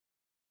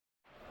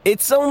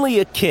It's only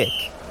a kick.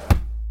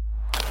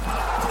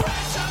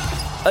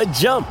 A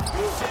jump.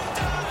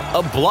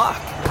 A block.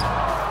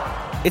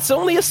 It's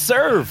only a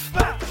serve.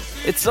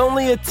 It's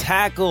only a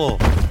tackle.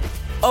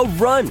 A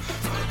run.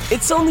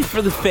 It's only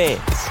for the fans.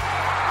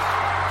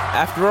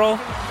 After all,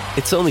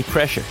 it's only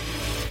pressure.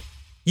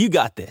 You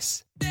got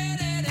this.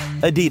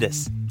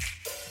 Adidas.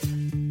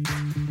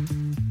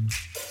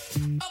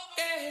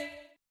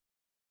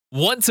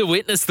 Want to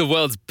witness the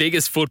world's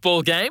biggest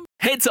football game?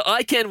 Head to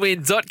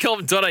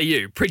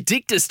iCanWin.com.au,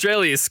 predict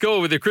Australia's score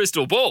with a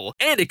crystal ball,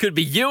 and it could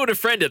be you and a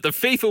friend at the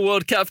FIFA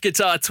World Cup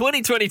Qatar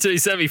 2022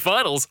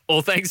 semi-finals,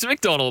 all thanks to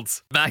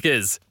McDonald's.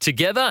 Maccas,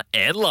 together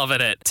and loving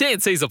it.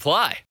 TNCs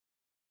apply.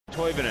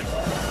 Toivonen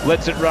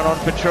lets it run on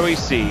for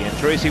Troisi, and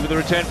Troisi with a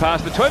return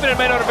pass that Toivonen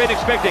may not have been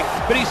expecting,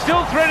 but he's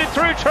still threaded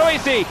through.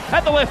 Troisi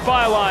at the left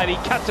byline, he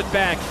cuts it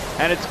back,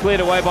 and it's cleared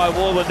away by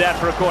Warland out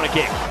for a corner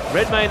kick.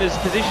 Redmayne has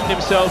positioned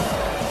himself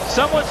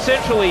somewhat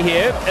centrally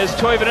here as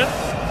Toivonen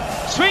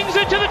swings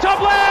it to the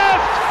top left!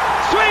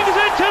 Swings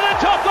it to the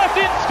top left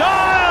in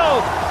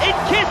style! It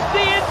kissed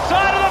the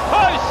inside of the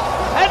post,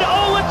 and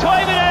Ola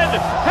Toivonen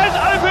has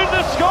opened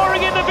the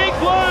scoring in the big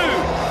blue!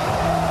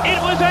 It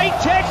was a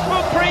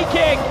textbook free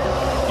kick!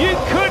 You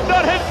could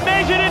not have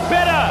measured it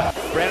better!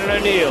 Brandon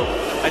O'Neill,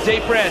 a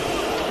deep breath.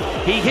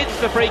 He hits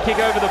the free kick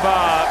over the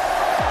bar,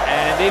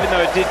 and even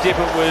though it did dip,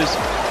 it was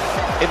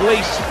at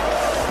least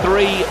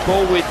 3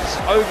 ball widths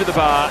over the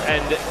bar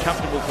and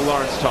comfortable for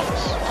Lawrence Thomas.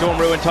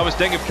 Stormrew and Thomas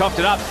Deng have coughed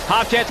it up.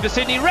 Half chance for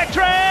Sydney.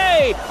 Rectre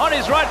on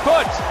his right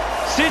foot.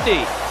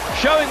 Sydney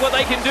showing what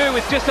they can do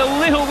with just a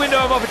little window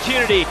of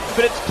opportunity,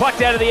 but it's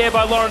plucked out of the air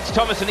by Lawrence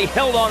Thomas, and he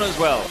held on as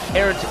well.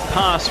 Errant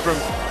pass from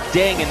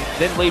Deng, and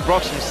then Lee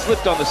Broxham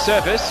slipped on the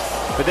surface,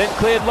 but then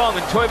cleared long,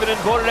 and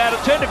Toivonen brought it out of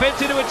turn defence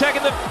into attack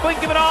in the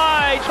blink of an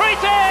eye.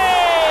 Troisi!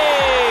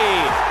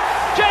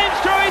 James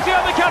Troisi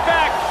on the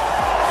cutback.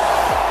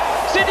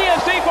 Sydney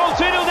FC fall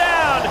 2-0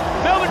 down.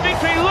 Melbourne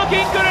victory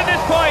looking good at this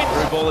point.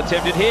 Through ball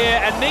attempted here,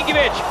 and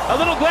Ninkovic, a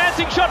little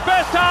glancing shot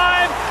first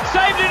time,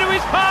 saved into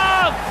his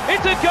palm.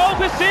 It's a goal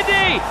for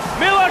Sydney.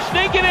 Milos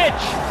Ninkovic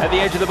at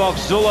the edge of the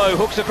box. Zullo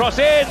hooks across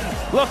in.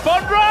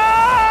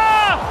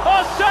 Lafondra!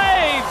 Oh,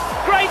 saved!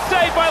 Great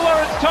save by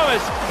Lawrence Thomas.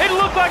 It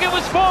looked like it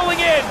was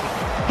falling in.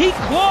 He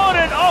clawed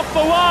it off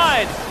the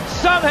line.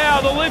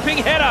 Somehow the looping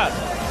header,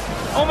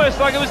 almost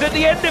like it was at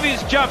the end of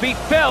his jump, he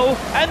fell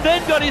and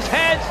then got his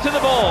hands to the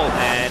ball.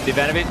 And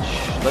Ivanovic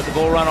let the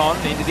ball run on.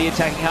 Into the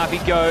attacking half he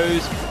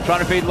goes, trying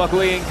to feed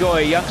Lockley and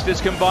Goy.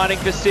 Youngsters combining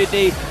for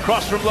Sydney.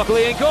 Cross from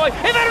Lockley and Goy.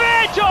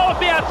 Ivanovic off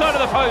the outside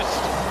of the post.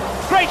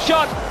 Great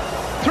shot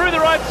through the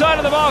right side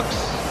of the box,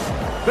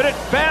 but it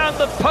found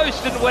the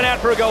post and went out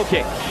for a goal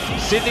kick.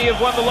 Sydney have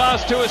won the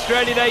last 2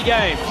 Australia Day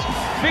games.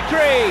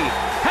 Victory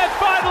have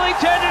finally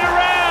turned it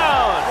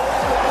around.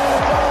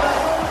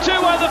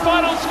 2-1 the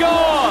final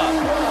score.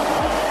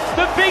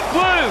 The Big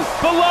Blue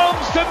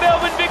belongs to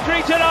Melbourne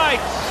victory tonight.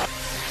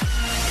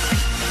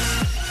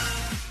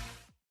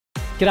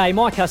 G'day,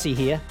 Mike Hussey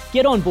here.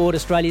 Get on board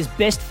Australia's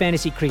best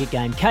fantasy cricket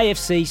game,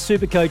 KFC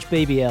Supercoach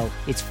BBL.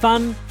 It's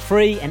fun,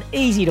 free and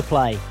easy to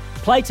play.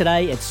 Play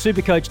today at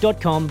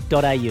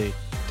supercoach.com.au.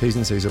 T's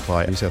and C's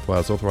apply. New South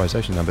Wales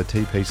authorisation number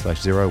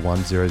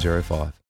TP/01005.